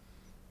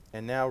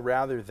 And now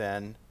rather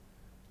than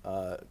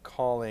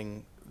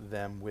calling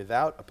them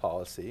without a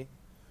policy,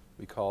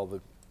 we call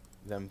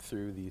them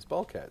through these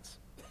bulkheads.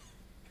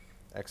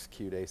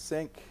 Execute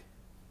async,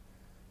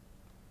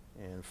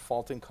 and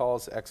faulting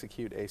calls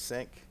execute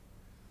async.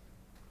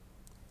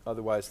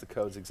 Otherwise, the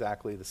code's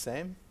exactly the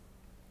same.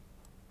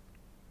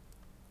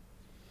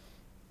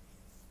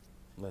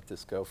 Let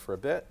this go for a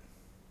bit.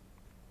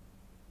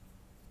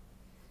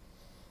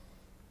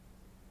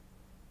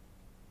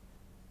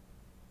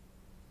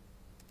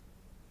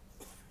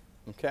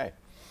 Okay.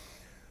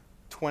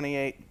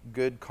 28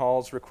 good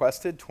calls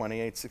requested,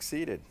 28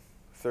 succeeded.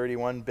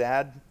 31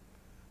 bad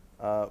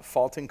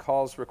faulting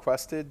calls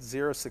requested,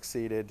 0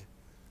 succeeded,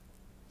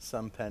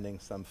 some pending,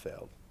 some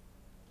failed.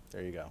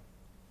 There you go.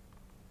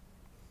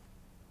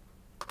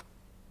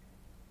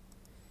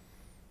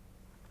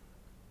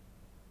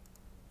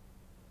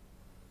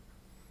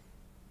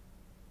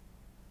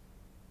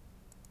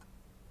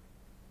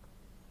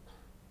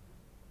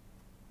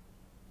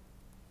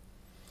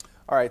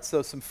 All right,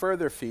 so some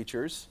further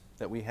features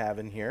that we have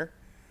in here.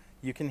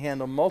 You can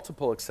handle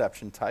multiple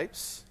exception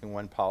types in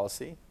one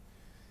policy.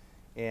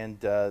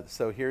 And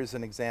so here's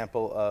an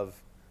example of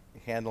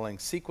handling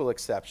SQL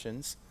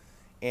exceptions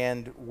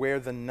and where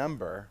the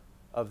number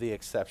of the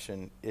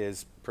exception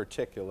is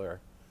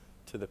particular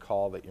to the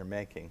call that you're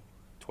making,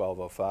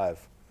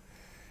 1205.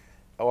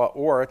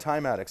 Or a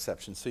timeout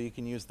exception, so you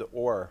can use the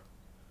OR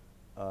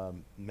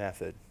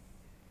method.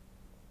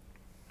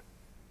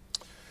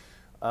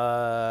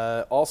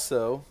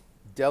 Also,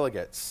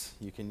 delegates,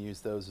 you can use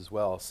those as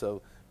well.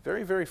 So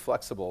very, very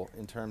flexible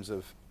in terms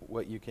of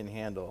what you can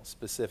handle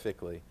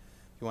specifically.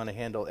 If you want to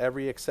handle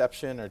every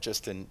exception or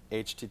just an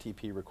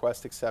HTTP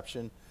request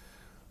exception,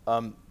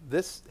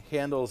 this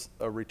handles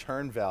a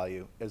return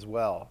value as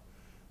well.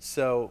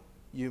 So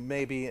you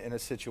may be in a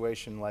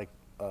situation like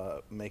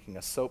making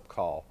a SOAP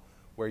call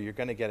where you're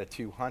going to get a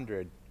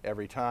 200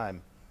 every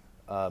time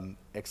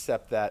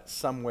except that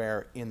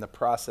somewhere in the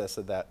process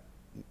of that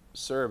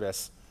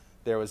service,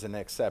 there was an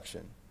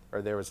exception,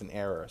 or there was an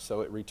error.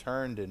 So it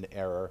returned an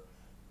error,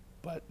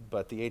 but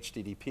the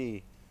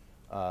HTTP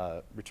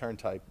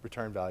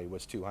return value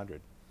was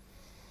 200.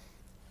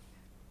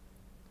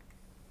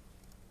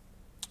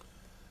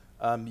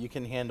 You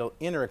can handle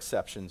inner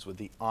exceptions with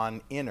the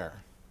onInner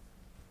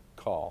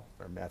call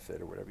or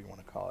method or whatever you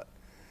want to call it.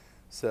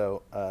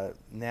 So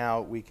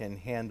now we can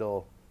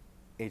handle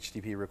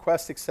HTTP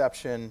request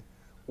exception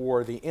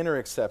or the inner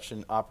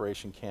exception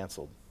operation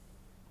canceled.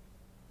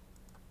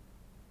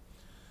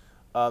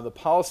 The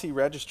policy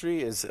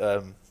registry is,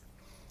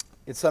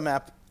 in some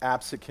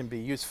apps it can be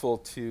useful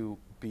to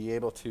be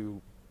able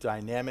to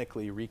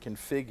dynamically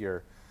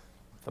reconfigure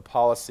the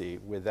policy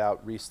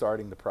without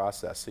restarting the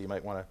process. So you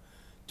might want to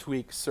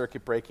tweak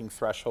circuit breaking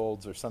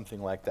thresholds or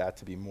something like that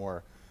to be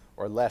more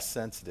or less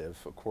sensitive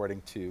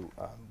according to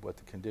what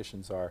the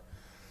conditions are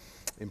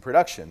in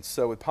production.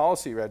 So with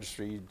policy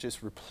registry, you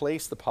just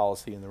replace the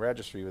policy in the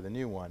registry with a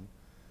new one.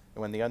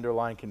 And when the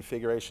underlying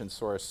configuration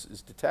source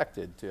is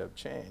detected to have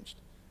changed,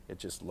 it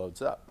just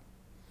loads up.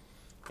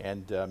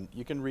 And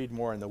you can read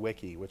more in the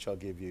wiki, which I'll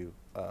give you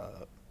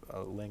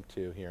a link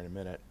to here in a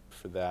minute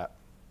for that.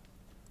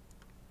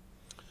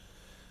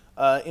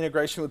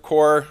 Integration with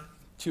Core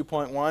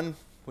 2.1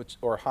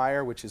 or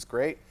higher, which is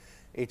great.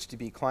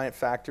 HTTP Client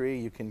Factory,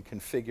 you can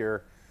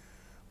configure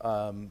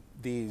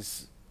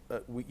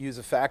we use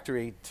a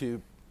factory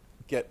to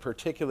get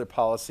particular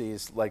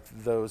policies like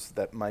those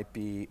that might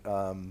be,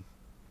 I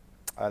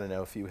don't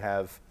know, if you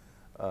have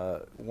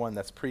one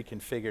that's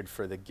pre-configured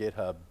for the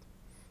GitHub,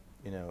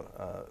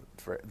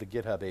 for the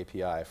GitHub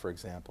API, for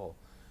example.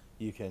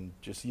 You can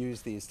just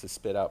use these to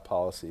spit out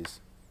policies,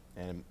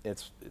 and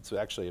it's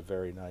actually a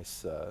very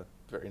nice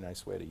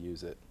way to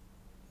use it.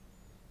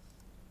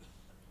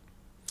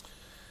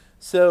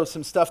 So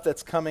some stuff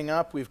that's coming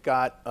up. We've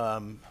got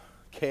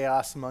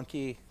Chaos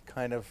Monkey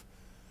kind of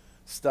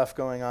stuff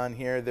going on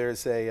here.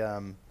 There's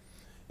a,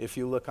 if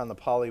you look on the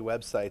Poly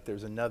website,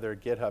 there's another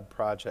GitHub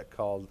project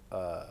called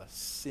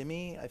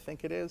Simi, I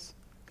think it is,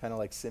 kind of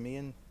like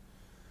Simian.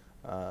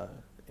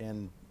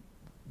 And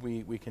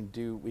we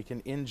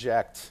can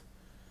inject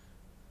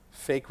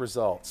fake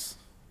results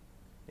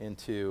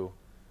into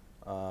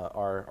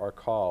our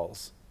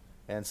calls.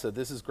 And so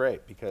this is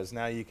great because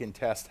now you can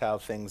test how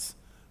things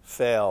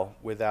fail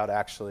without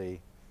actually,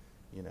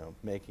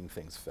 making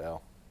things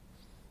fail.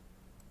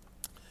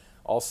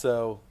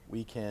 Also,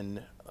 we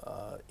can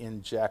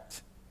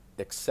inject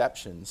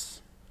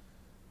exceptions,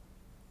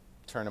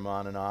 turn them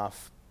on and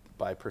off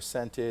by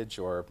percentage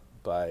or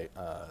by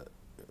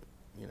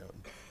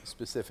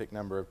specific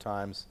number of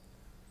times.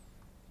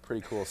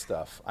 Pretty cool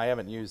stuff. I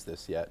haven't used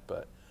this yet,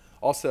 but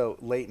also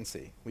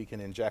latency. We can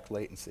inject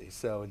latency.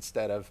 So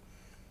instead of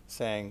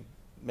saying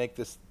make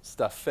this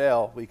stuff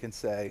fail, we can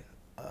say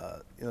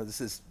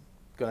this is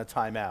going to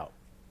time out.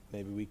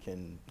 Maybe we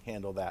can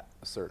handle that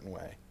a certain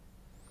way.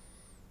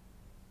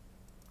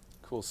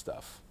 Cool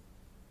stuff.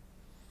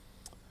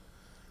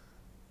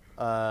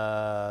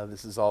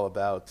 This is all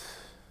about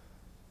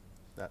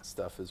that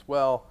stuff as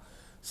well.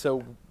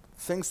 So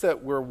things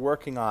that we're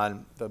working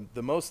on,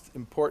 the most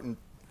important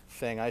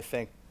thing I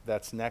think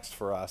that's next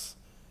for us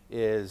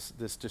is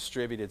this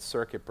distributed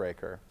circuit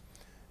breaker.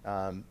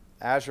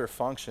 Azure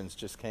Functions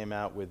just came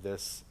out with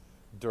this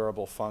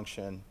durable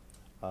function,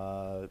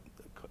 an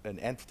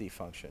entity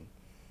function,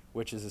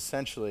 which is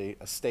essentially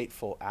a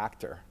stateful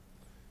actor.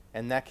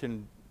 And that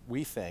can,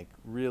 we think,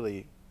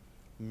 really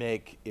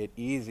make it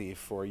easy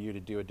for you to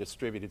do a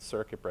distributed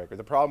circuit breaker.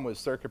 The problem with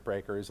circuit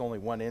breaker is only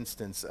one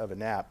instance of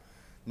an app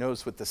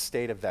knows what the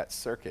state of that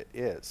circuit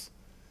is,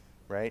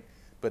 right?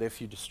 But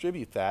if you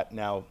distribute that,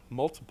 now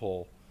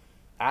multiple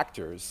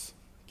actors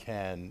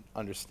can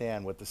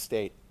understand what the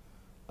state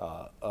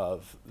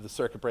of the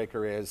circuit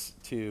breaker is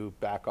to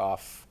back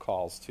off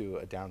calls to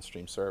a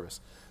downstream service.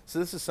 So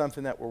this is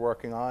something that we're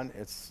working on.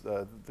 It's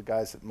the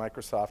guys at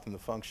Microsoft and the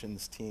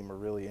Functions team are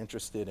really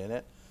interested in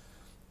it,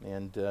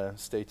 and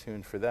stay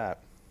tuned for that.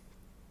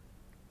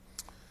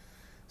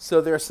 So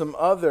there are some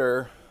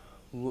other,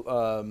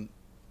 I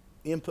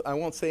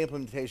won't say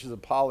implementations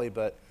of Poly,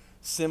 but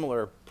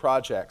similar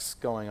projects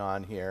going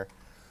on here.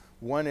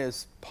 One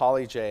is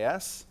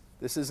Poly.js.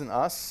 This isn't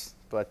us,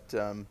 but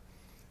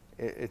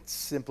it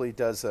simply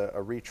does a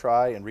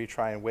retry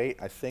and wait.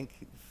 I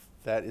think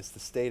that is the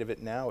state of it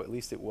now. At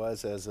least it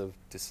was as of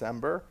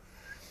December.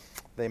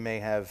 They may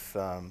have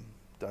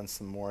done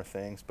some more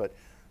things. But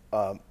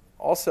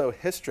also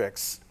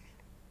Hystrix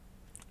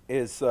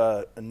is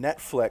a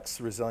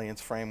Netflix resilience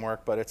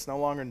framework, but it's no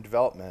longer in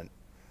development.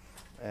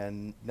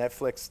 And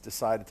Netflix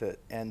decided to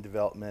end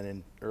development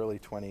in early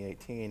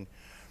 2018.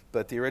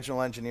 But the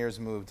original engineers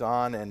moved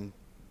on, and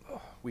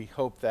we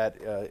hope that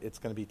it's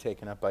going to be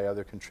taken up by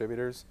other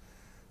contributors.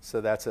 So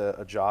that's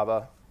a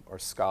Java or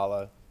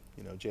Scala,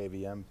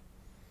 JVM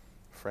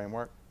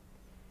framework.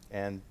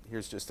 And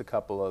here's just a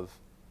couple of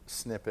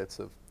snippets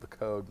of the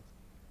code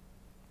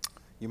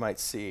you might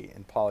see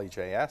in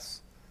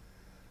Poly.js.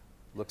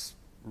 Looks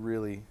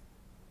really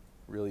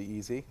really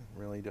easy,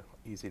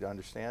 easy to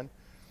understand.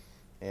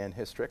 And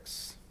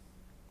Hystrix,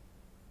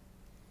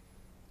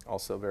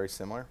 also very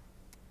similar.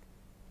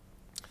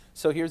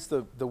 So here's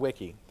the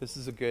wiki. This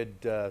is a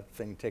good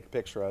thing to take a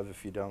picture of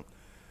if you don't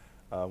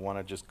want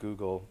to just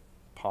Google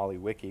Poly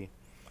Wiki.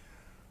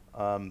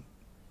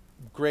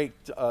 Great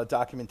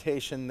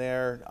documentation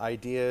there,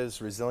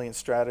 ideas, resilient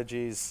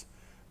strategies,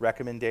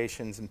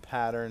 recommendations and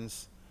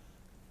patterns,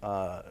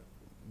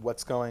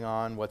 what's going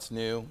on, what's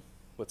new,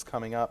 what's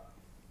coming up.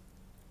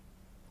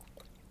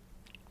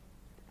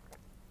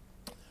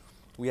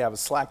 We have a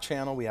Slack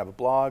channel, we have a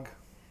blog,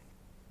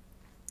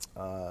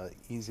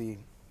 easy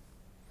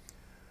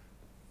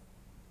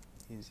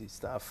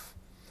stuff.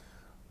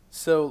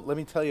 So let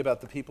me tell you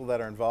about the people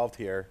that are involved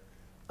here.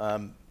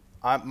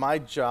 My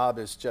job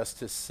is just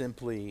to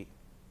simply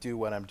do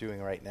what I'm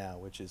doing right now,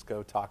 which is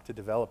go talk to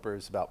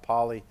developers about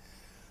Poly,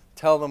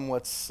 tell them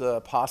what's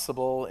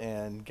possible,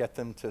 and get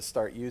them to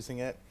start using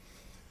it.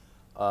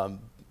 I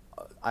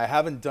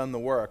haven't done the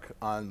work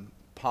on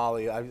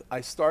Poly.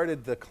 I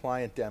started the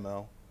client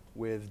demo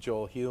with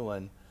Joel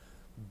Hewlin,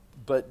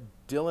 but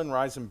Dylan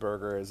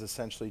Reisenberger has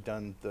essentially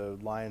done the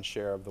lion's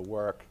share of the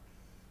work,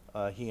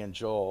 he and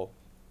Joel.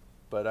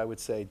 But I would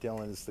say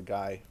Dylan is the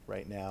guy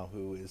right now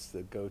who is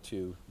the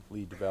go-to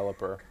lead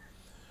developer.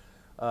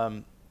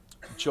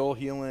 Joel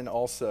Hewlin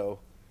also,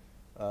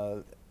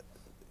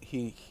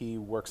 he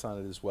works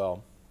on it as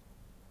well.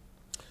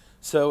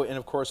 So, and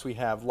of course we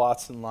have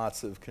lots and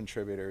lots of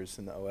contributors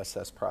in the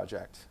OSS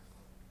project.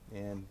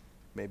 And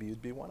maybe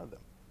you'd be one of them,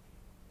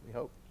 we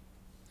hope.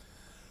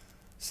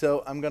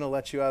 So I'm going to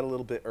let you out a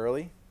little bit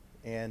early.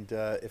 And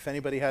if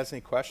anybody has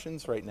any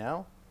questions right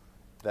now,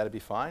 that'd be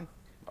fine.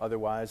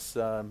 Otherwise,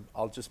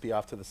 I'll just be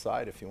off to the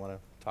side if you want to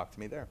talk to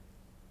me there.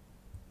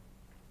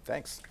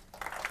 Thanks.